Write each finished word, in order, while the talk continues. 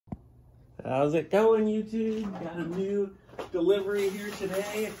How's it going, YouTube? Got a new delivery here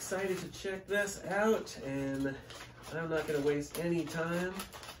today. Excited to check this out, and I'm not going to waste any time.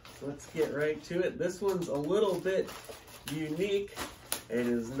 Let's get right to it. This one's a little bit unique. It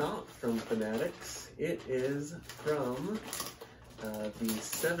is not from Fanatics. It is from the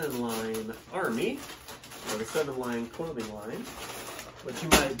 7-Line Army, or the 7-Line clothing line, which you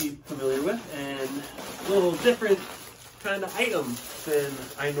might be familiar with, and a little different kind of item than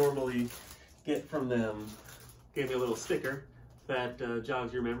I normally get from them. Gave me a little sticker that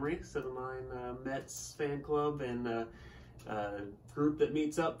jogs your memory. 7-Line Mets fan club and group that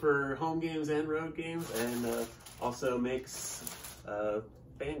meets up for home games and road games, and also makes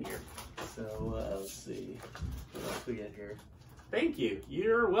band gear. So let's see what else we get here. Thank you.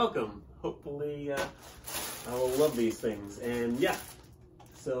 You're welcome. Hopefully I will love these things. And yeah,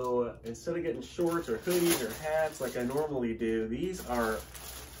 so instead of getting shorts or hoodies or hats like I normally do, these are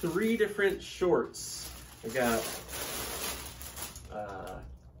 3 different shorts. I got,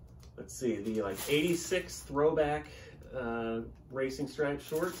 let's see, the like 86 throwback racing stripe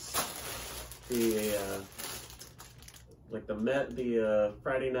shorts, the like the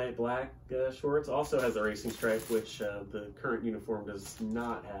Friday Night Black shorts also has a racing stripe, which the current uniform does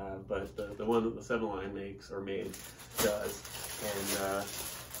not have, but the one that the 7-Line makes or made does. And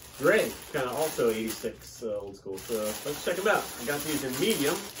gray, kind of also 86 old school. So let's check them out. I got these in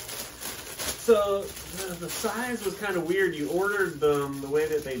medium. So the size was kind of weird. You ordered them the way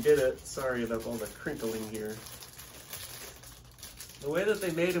that they did it. Sorry about all the crinkling here. The way that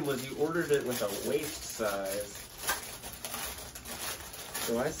they made them was you ordered it with a waist size.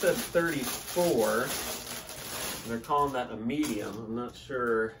 So I said 34. And they're calling that a medium. I'm not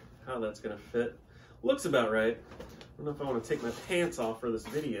sure how that's going to fit. Looks about right. I don't know if I want to take my pants off for this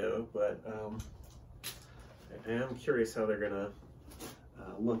video, but I am curious how they're gonna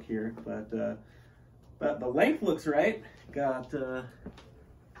look here. But the length looks right. Got let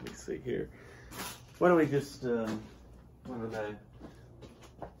me see here. Why don't we just why don't I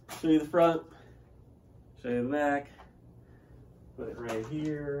show you the front, show you the back, put it right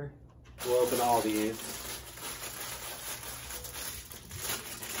here. We'll open all these.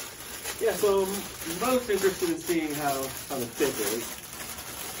 Yeah, so I'm most interested in seeing how the fit is.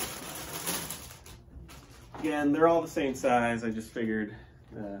 Again, they're all the same size. I just figured,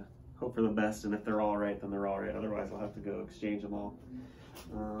 hope for the best, and if they're all right, then they're all right. Otherwise, I'll have to go exchange them all.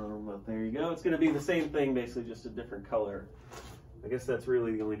 But there you go. It's going to be the same thing, basically, just a different color. I guess that's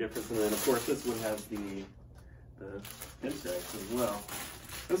really the only difference. And then, of course, this one has the pinstripes as well.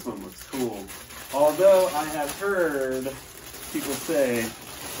 This one looks cool. Although I have heard people say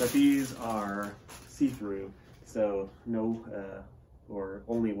that these are see-through, so no or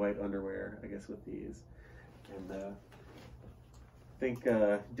only white underwear, I guess, with these. And I think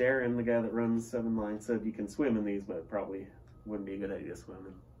Darren, the guy that runs 7-Line, said you can swim in these, but it probably wouldn't be a good idea to swim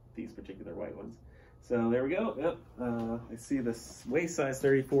in these particular white ones. So there we go. Yep, I see this waist size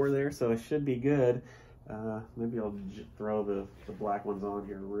 34 there, so it should be good. Maybe I'll throw the black ones on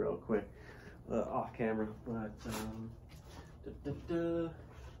here real quick off camera, but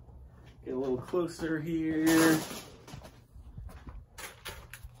get a little closer here.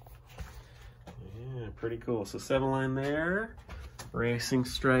 Yeah, pretty cool. So 7-Line there, racing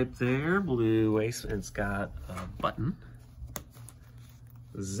stripe there, blue waist, and it's got a button,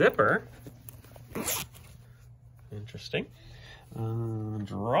 zipper, interesting,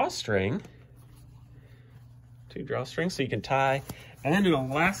 drawstring, 2 drawstrings so you can tie, and an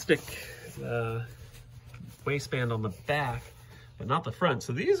elastic waistband on the back, but not the front.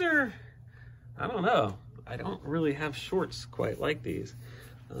 So these are, I don't know. I don't really have shorts quite like these.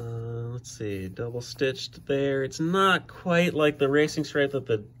 Let's see, double stitched there. It's not quite like the racing stripe that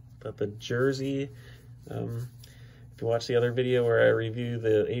the jersey. If you watch the other video where I review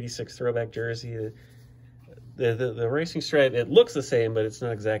the 86 throwback jersey, the racing stripe, it looks the same, but it's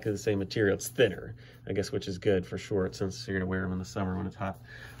not exactly the same material. It's thinner, I guess, which is good for shorts since you're gonna wear them in the summer when it's hot.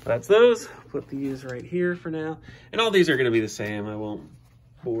 But that's those. Put these right here for now. And all these are gonna be the same. I won't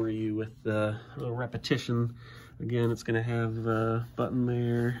bore you with the repetition. Again, it's gonna have a button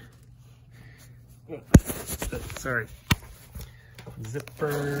there. Sorry.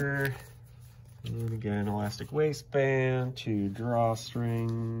 Zipper. And again, elastic waistband, 2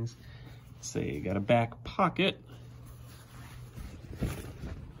 drawstrings. Let's see, you got a back pocket.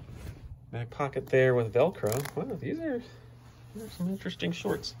 Back pocket there with Velcro. Wow, these are some interesting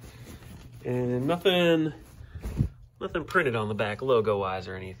shorts. And nothing printed on the back logo-wise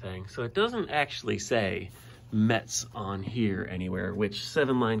or anything. So it doesn't actually say Mets on here anywhere, which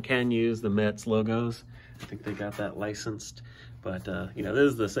 7-Line can use the Mets logos. I think they got that licensed. But, you know,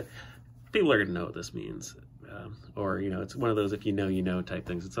 this is the people are gonna know what this means. Or, you know, it's one of those if you know type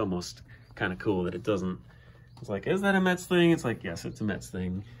things. It's almost kind of cool that it doesn't, it's like, is that a Mets thing? It's like, yes, it's a Mets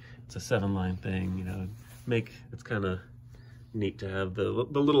thing. It's a 7-line thing, you know. It's kind of neat to have the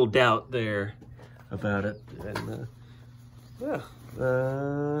little doubt there about it. And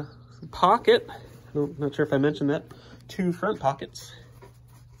some pocket. I'm not sure if I mentioned that. 2 front pockets.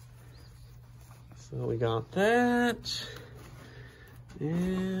 So we got that.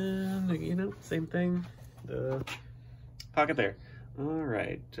 And, you know, same thing. The pocket there. All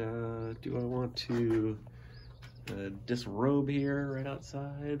right. Do I want to disrobe here right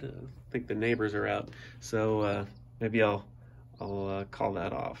outside? I think the neighbors are out, so maybe I'll call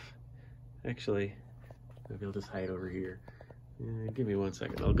that off. Actually, maybe I'll just hide over here. Give me 1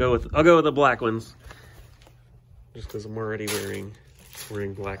 second. I'll go with the black ones, just because I'm already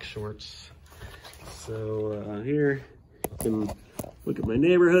wearing black shorts. So here, you can look at my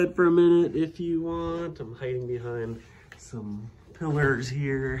neighborhood for a minute if you want. I'm hiding behind some pillars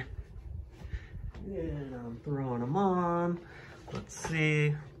here. And I'm throwing them on. Let's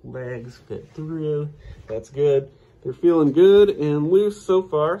see, legs fit through. That's good. They're feeling good and loose so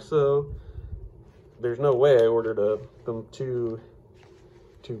far, so there's no way I ordered them too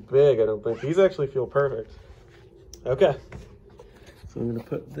big, I don't think. These actually feel perfect. Okay, so I'm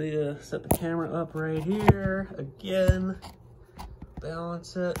gonna set the camera up right here again.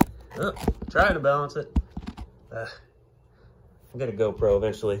 Balance it. Oh, trying to balance it. I'll get a GoPro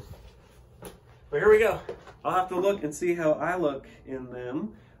eventually. But here we go. I'll have to look and see how I look in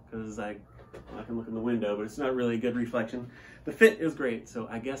them, because I can look in the window, but it's not really a good reflection. The fit is great, so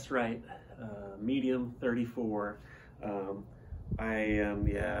I guessed right. Medium 34. I'm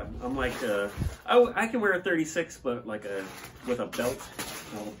like I can wear a 36, but like with a belt,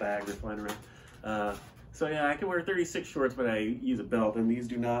 a little bag or flying around. So yeah, I can wear 36 shorts, but I use a belt, and these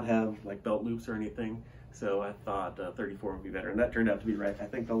do not have like belt loops or anything. So I thought 34 would be better, and that turned out to be right. I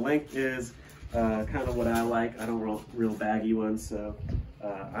think the length is kind of what I like. I don't want real baggy ones, so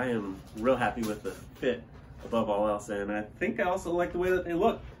I am real happy with the fit above all else, and I think I also like the way that they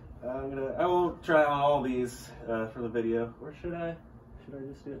look. I won't try on all these for the video, or should I? Should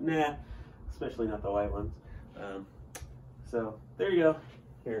I just do it? Nah, especially not the white ones. So there you go.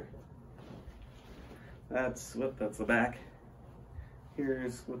 Here, that's the back.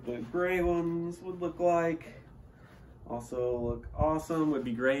 Here's what the gray ones would look like. Also look awesome. Would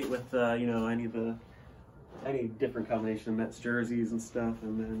be great with you know, any different combination of Mets jerseys and stuff.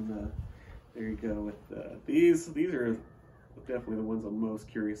 And then there you go with these. These are definitely the ones I'm most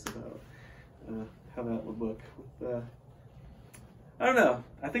curious about. How that would look with I don't know.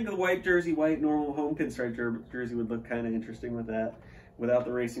 I think the white jersey, white normal home pinstripe jersey would look kind of interesting with that, without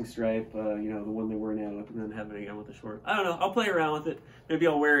the racing stripe. You know, the one they wear now, and then having it again with the short. I don't know. I'll play around with it. Maybe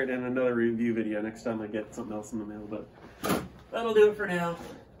I'll wear it in another review video next time I get something else in the mail. But that'll do it for now.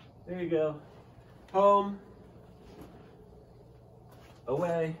 There you go. Home.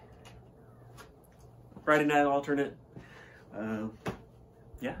 Away. Friday night alternate.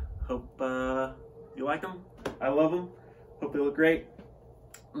 Yeah. Hope you like them. I love them. Hope they look great.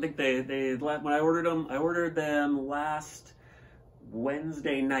 I think when I ordered them last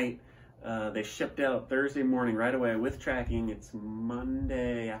Wednesday night. They shipped out Thursday morning right away with tracking. It's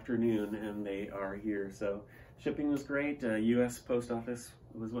Monday afternoon and they are here. So shipping was great. US Post Office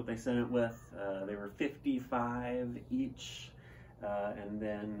was what they sent it with. They were $55 each. And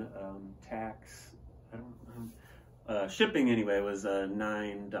then tax, shipping anyway was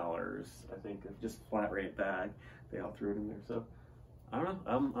 $9, I think, just flat rate bag. They all threw it in there. So I don't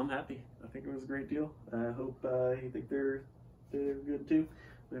know, I'm happy. I think it was a great deal. I hope you think they're good too.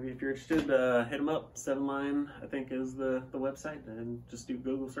 Maybe if you're interested, hit them up. 7line, I think, is the website, and just do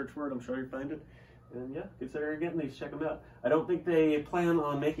Google search for it. I'm sure you'll find it. And yeah, consider getting these. Check them out. I don't think they plan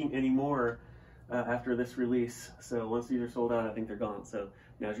on making any more after this release. So once these are sold out, I think they're gone. So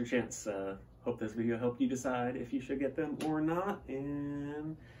now's your chance. Hope this video helped you decide if you should get them or not.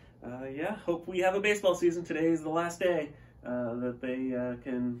 And yeah, hope we have a baseball season. Today is the last day that they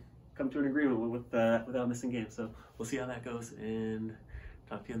can come to an agreement without missing games. So we'll see how that goes, and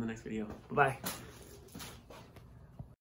talk to you in the next video. Bye-bye.